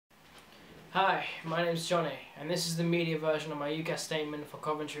Hi, my name's Johnny, and this is the media version of my UCAS statement for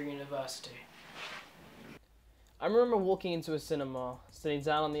Coventry University. I remember walking into a cinema, sitting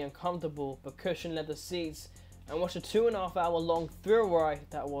down on the uncomfortable but cushioned leather seats, and watched a 2.5-hour long thrill ride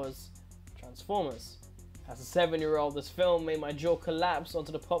that was Transformers. As a 7-year-old, this film made my jaw collapse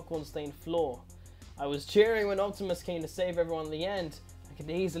onto the popcorn-stained floor. I was cheering when Optimus came to save everyone in the end. I could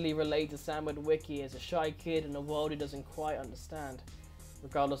easily relate to Sam Witwicky as a shy kid in a world he doesn't quite understand.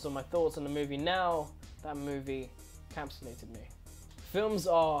 Regardless of my thoughts on the movie now, that movie encapsulated me. Films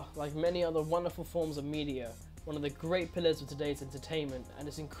are, like many other wonderful forms of media, one of the great pillars of today's entertainment, and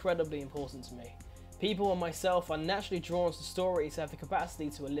is incredibly important to me. People and myself are naturally drawn to stories that have the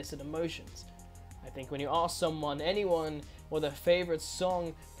capacity to elicit emotions. I think when you ask someone, anyone, what their favourite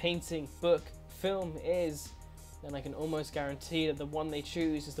song, painting, book, film is, then I can almost guarantee that the one they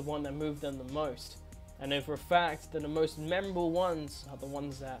choose is the one that moved them the most. I know for a fact that the most memorable ones are the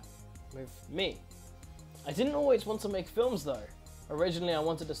ones that move me. I didn't always want to make films though. Originally I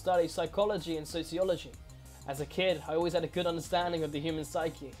wanted to study psychology and sociology. As a kid, I always had a good understanding of the human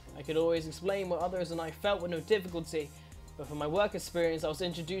psyche. I could always explain what others and I felt with no difficulty, but for my work experience I was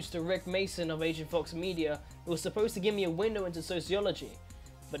introduced to Rick Mason of Agent Fox Media, who was supposed to give me a window into sociology,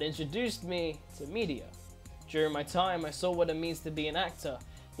 but introduced me to media. During my time I saw what it means to be an actor,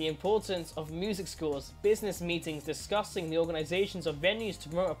 the importance of music scores, business meetings, discussing the organizations of venues to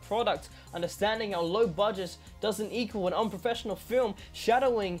promote a product, understanding how low budget doesn't equal an unprofessional film,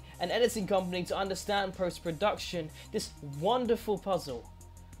 shadowing an editing company to understand post-production, this wonderful puzzle.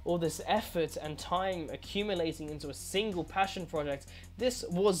 All this effort and time accumulating into a single passion project, this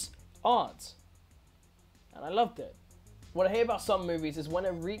was art. And I loved it. What I hate about some movies is when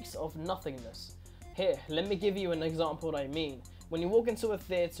it reeks of nothingness. Here, let me give you an example of what I mean. When you walk into a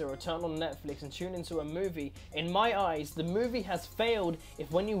theatre or turn on Netflix and tune into a movie, in my eyes, the movie has failed if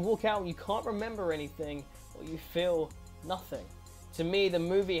when you walk out you can't remember anything or you feel nothing. To me, the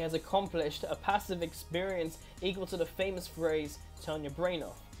movie has accomplished a passive experience equal to the famous phrase, turn your brain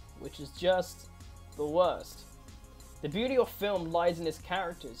off, which is just the worst. The beauty of film lies in its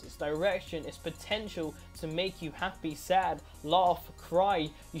characters, its direction, its potential to make you happy, sad, laugh,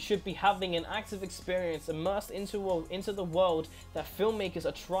 cry. You should be having an active experience immersed into the world that filmmakers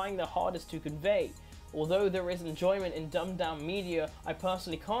are trying their hardest to convey. Although there is enjoyment in dumbed down media, I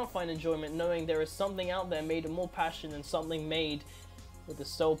personally can't find enjoyment knowing there is something out there made with more passion than something made with the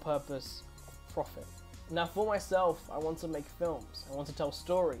sole purpose of profit. Now for myself, I want to make films. I want to tell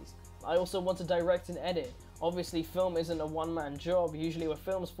stories. I also want to direct and edit. Obviously, film isn't a one-man job. Usually where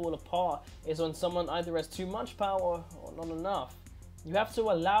films fall apart is when someone either has too much power or not enough. You have to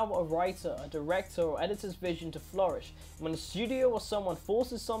allow a writer, a director, or editor's vision to flourish. When a studio or someone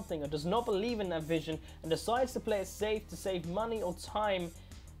forces something or does not believe in that vision and decides to play it safe to save money or time,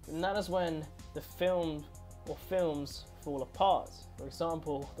 then that is when the film or films fall apart. For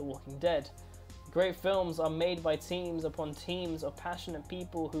example, The Walking Dead. Great films are made by teams upon teams of passionate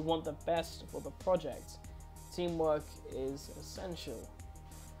people who want the best for the project. Teamwork is essential.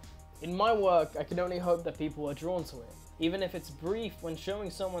 In my work, I can only hope that people are drawn to it. Even if it's brief, when showing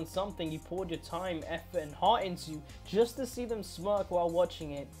someone something you poured your time, effort and heart into, just to see them smirk while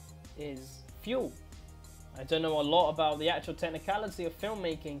watching it is fuel. I don't know a lot about the actual technicality of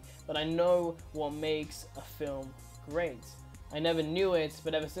filmmaking, but I know what makes a film great. I never knew it,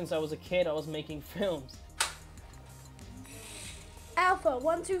 but ever since I was a kid, I was making films. Alpha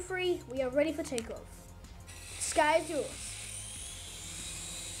 1, 2, 3, we are ready for takeoff. Sky is yours.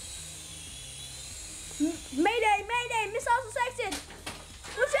 Mayday! Mayday! Missiles detected!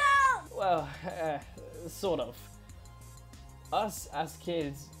 Watch out! Well, sort of. Us as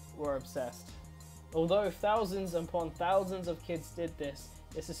kids were obsessed. Although thousands upon thousands of kids did this,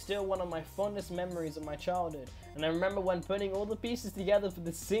 this is still one of my fondest memories of my childhood, and I remember when putting all the pieces together for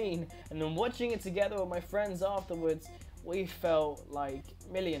the scene and then watching it together with my friends afterwards, we felt like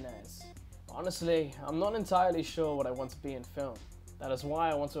millionaires. Honestly, I'm not entirely sure what I want to be in film. That is why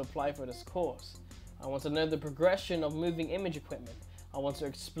I want to apply for this course. I want to know the progression of moving image equipment. I want to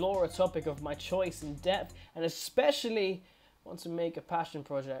explore a topic of my choice in depth, and especially want to make a passion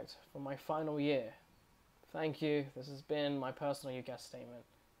project for my final year. Thank you. This has been my personal UCAS statement.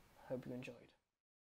 Hope you enjoyed.